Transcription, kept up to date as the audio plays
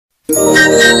It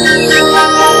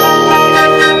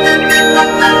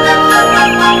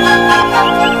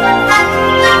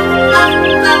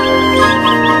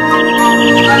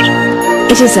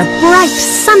is a bright,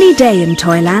 sunny day in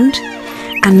Toyland,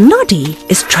 and Noddy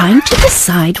is trying to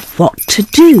decide what to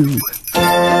do.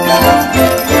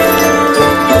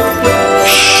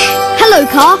 Hello,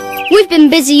 Car. We've been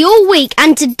busy all week,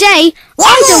 and today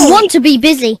I don't want to be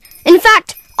busy. In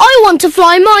fact, I want to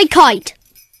fly my kite.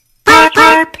 Burp,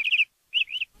 burp.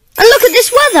 And look at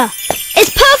this weather.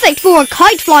 It's perfect for a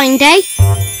kite flying day.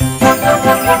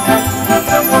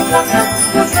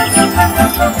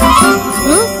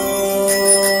 Huh?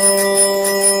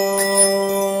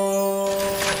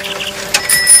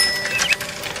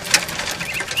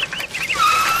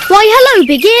 Why, hello,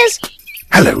 Big Ears.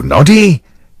 Hello, Noddy.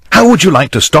 How would you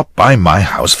like to stop by my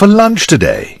house for lunch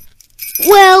today?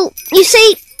 Well, you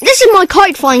see, this is my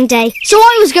kite flying day, so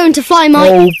I was going to fly my...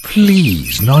 Oh,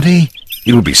 please, Noddy.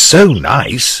 It would be so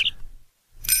nice.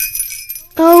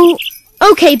 Oh,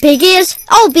 okay, Big Ears.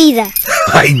 I'll be there.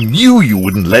 I knew you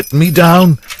wouldn't let me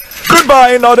down.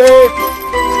 Goodbye, Noddy.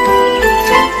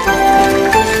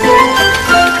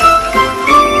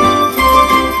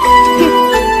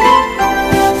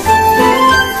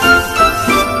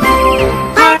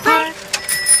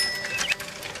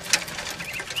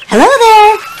 Hello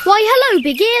there. Why, hello,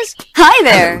 Big Ears. Hi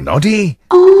there. Hello, Noddy.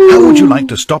 How would you like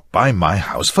to stop by my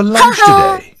house for lunch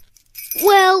today?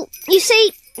 Well, you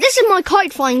see, this is my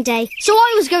kite flying day, so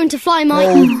I was going to fly my...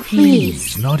 Oh,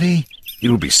 please, Noddy. It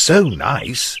would be so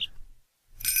nice.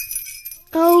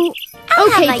 Oh,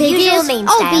 okay, Big Ears.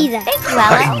 I'll be there. Thank you, Ella.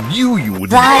 I knew you would.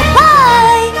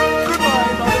 Bye-bye.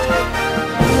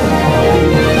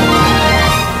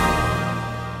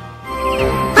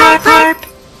 Burp, burp.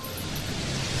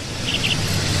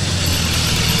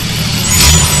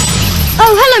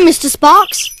 Oh, hello, Mr.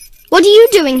 Sparks. What are you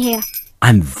doing here?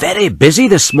 I'm very busy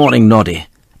this morning, Noddy.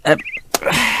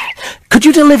 Could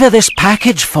you deliver this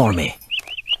package for me?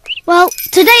 Well,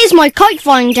 today is my kite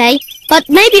flying day, but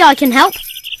maybe I can help.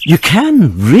 You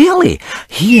can, really?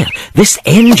 Here, this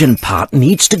engine part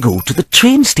needs to go to the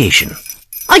train station.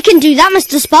 I can do that,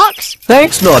 Mr. Sparks.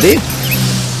 Thanks, Noddy.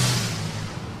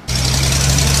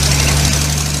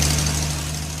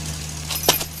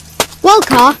 Well,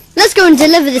 Car, let's go and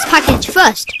deliver this package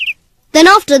first. Then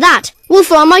after that, we'll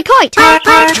fly my kite. Burp,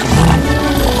 burp.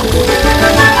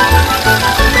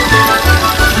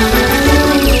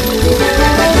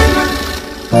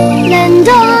 Lend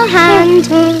a hand,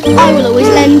 I will always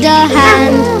lend a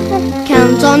hand.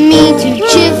 Count on me to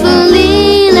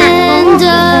cheerfully lend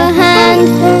a hand.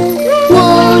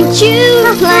 Won't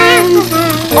you plan?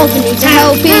 Offer needs a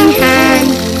helping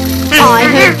hand. I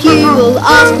hope you will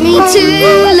ask me to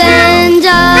lend a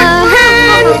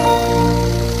hand.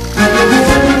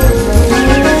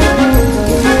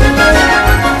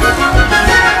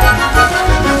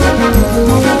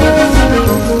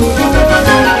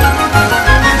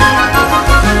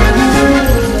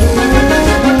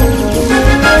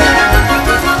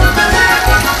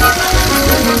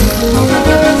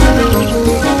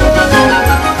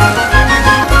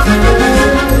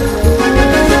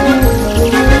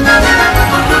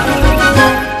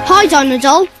 Hi, Dinah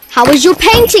doll. How is your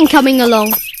painting coming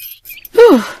along?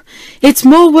 Whew, it's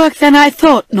more work than I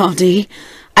thought, Noddy.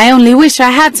 I only wish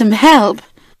I had some help.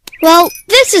 Well,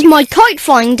 this is my kite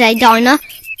flying day, Dinah,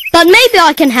 but maybe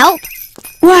I can help.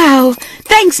 Wow,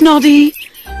 thanks, Noddy.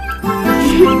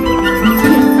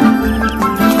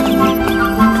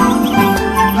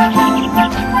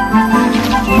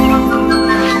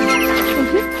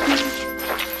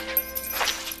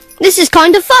 This is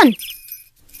kind of fun.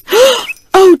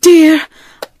 Oh dear.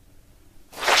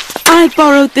 I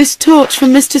borrowed this torch from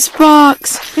Mr.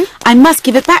 Sparks. I must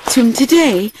give it back to him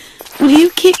today. Will you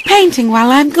keep painting while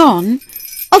I'm gone?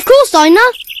 Of course,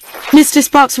 Dinah. Mr.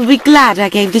 Sparks will be glad I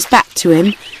gave this back to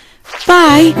him.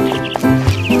 Bye.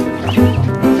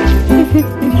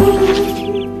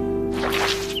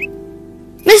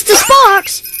 Mr.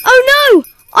 Sparks! Oh no!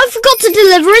 I forgot to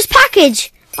deliver his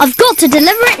package. I've got to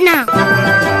deliver it now.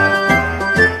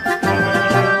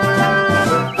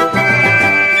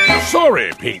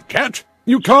 Sorry, Pink Cat.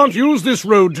 You can't use this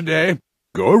road today.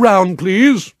 Go around,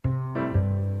 please.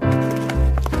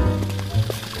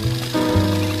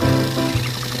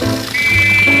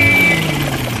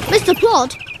 Mr.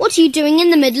 Plod, what are you doing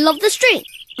in the middle of the street?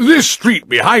 This street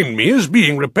behind me is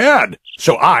being repaired,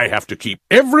 so I have to keep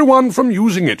everyone from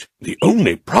using it. The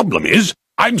only problem is,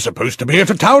 I'm supposed to be at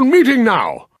a town meeting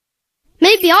now.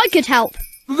 Maybe I could help.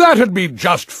 That'd be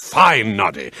just fine,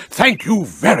 Noddy. Thank you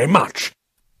very much.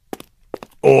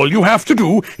 All you have to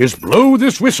do is blow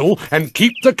this whistle and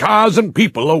keep the cars and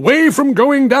people away from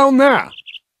going down there.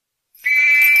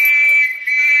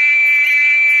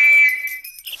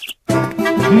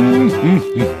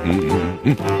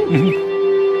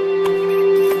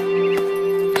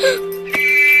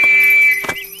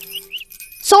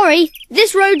 Sorry,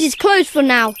 this road is closed for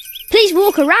now. Please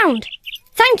walk around.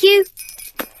 Thank you.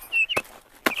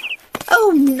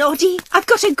 Oh, Noddy, I've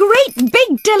got a great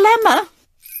big dilemma.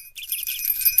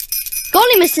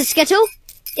 Golly, Mr. Skittle.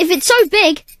 If it's so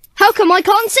big, how come I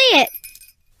can't see it?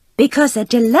 Because a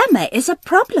dilemma is a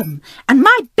problem, and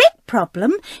my big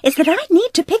problem is that I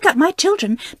need to pick up my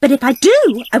children, but if I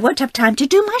do, I won't have time to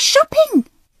do my shopping.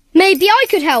 Maybe I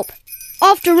could help.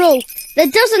 After all, there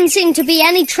doesn't seem to be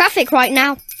any traffic right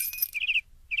now.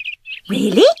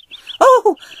 Really?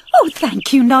 Oh,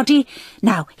 thank you, Noddy.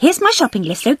 Now, here's my shopping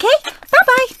list, OK?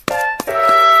 Bye-bye.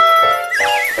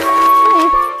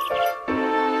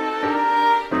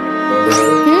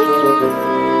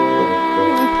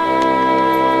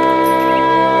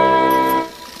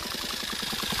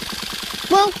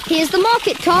 Well, here's the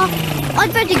market car.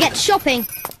 I'd better get shopping.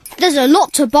 There's a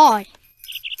lot to buy.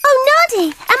 Oh, Noddy,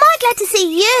 am I glad to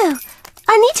see you.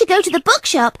 I need to go to the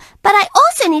bookshop, but I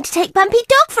also need to take Bumpy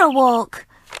Dog for a walk.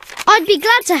 I'd be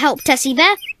glad to help, Tessie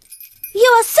Bear.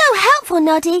 You are so helpful,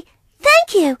 Noddy.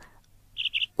 Thank you.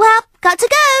 Well, got to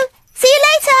go. See you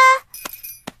later.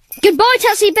 Goodbye,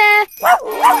 Tessie Bear.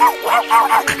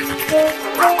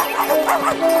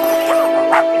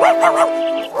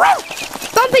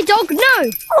 Bumpy Dog,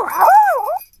 no.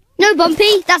 No,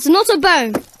 Bumpy, that's not a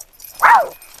bone.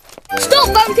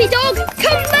 Stop, Bumpy Dog!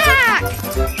 Come back!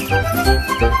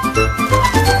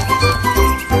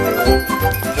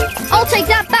 I'll take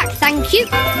that back, thank you.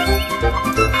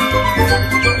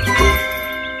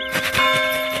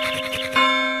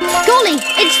 Golly,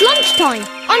 it's lunchtime.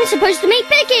 I'm supposed to meet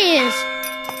Pig Ears.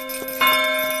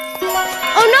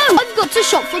 Oh no, I've got to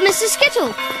shop for Mr.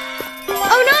 Skittle.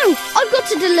 Oh no, I've got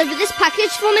to deliver this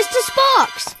package for Mr.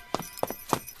 Sparks.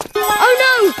 Oh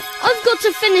no, I've got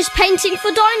to finish painting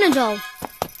for Dinah doll.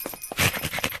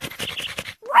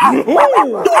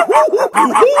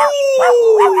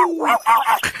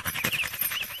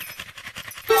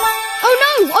 Oh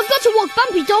no, I've got to walk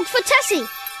Bumpy Dog for Tessie.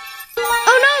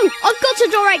 Oh no, I've got to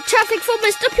direct traffic for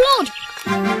Mr. Plod.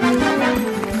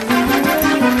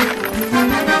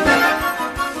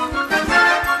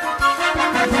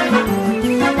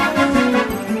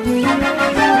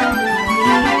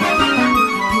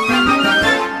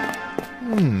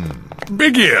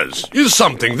 Big Ears, is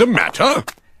something the matter?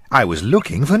 I was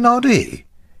looking for Noddy.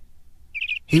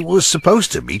 He was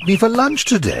supposed to meet me for lunch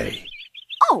today.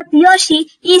 Oh,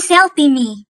 Yoshi is helping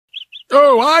me.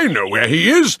 Oh, I know where he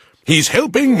is. He's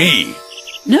helping me.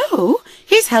 No,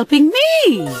 he's helping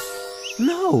me.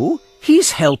 No,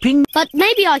 he's helping. But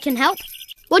maybe I can help.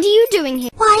 What are you doing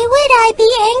here? Why would I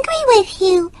be angry with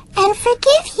you and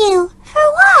forgive you?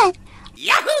 For what?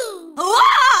 Yahoo!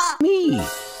 Me.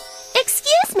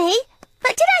 Excuse me,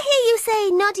 but did I hear you say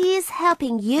Noddy is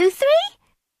helping you three?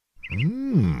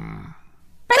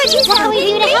 But he's how we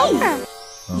do to help her.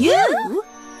 You?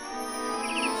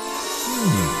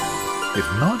 If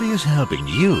Noddy is helping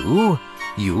you,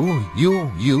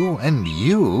 and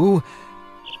you,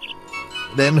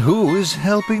 then who is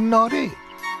helping Noddy?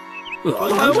 Well, I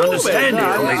don't understand it.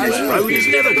 I mean, this road is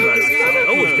never closed. I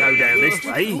always go down this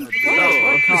way. Oh,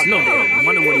 it's not here. I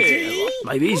wonder what he's...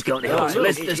 Maybe he's got the answer.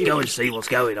 Let's go and see what's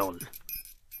going on.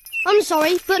 I'm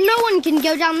sorry, but no one can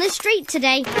go down this street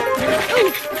today.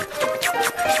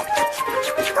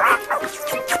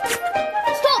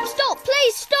 Stop,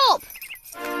 please stop!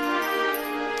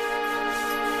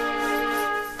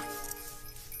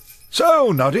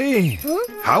 So, Noddy,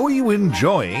 how are you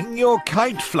enjoying your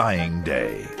kite flying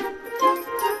day?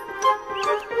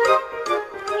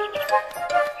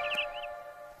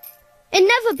 It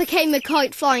never became a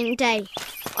kite flying day.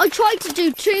 I tried to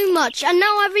do too much and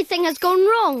now everything has gone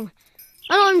wrong.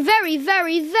 And I'm very,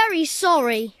 very, very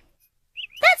sorry.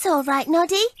 That's all right,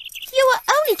 Noddy. You were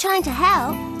only trying to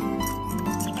help.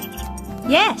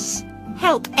 Yes,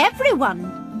 help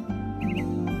everyone.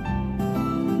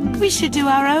 We should do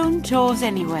our own chores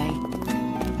anyway.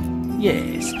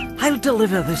 Yes, I'll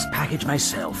deliver this package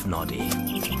myself, Noddy.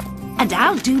 And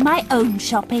I'll do my own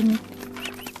shopping.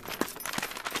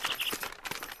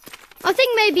 I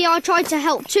think maybe I tried to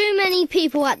help too many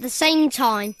people at the same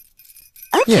time.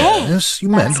 Okay. Yes, you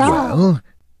meant all. well.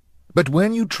 But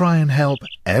when you try and help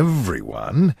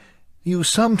everyone, you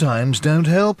sometimes don't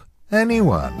help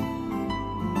anyone.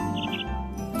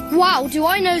 Wow, do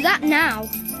I know that now?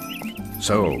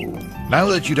 So, now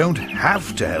that you don't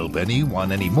have to help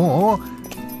anyone anymore,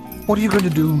 What are you going to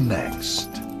do next?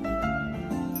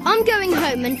 I'm going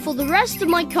home, and for the rest of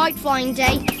my kite flying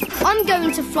day, I'm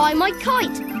going to fly my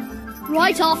kite.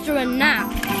 Right after a nap.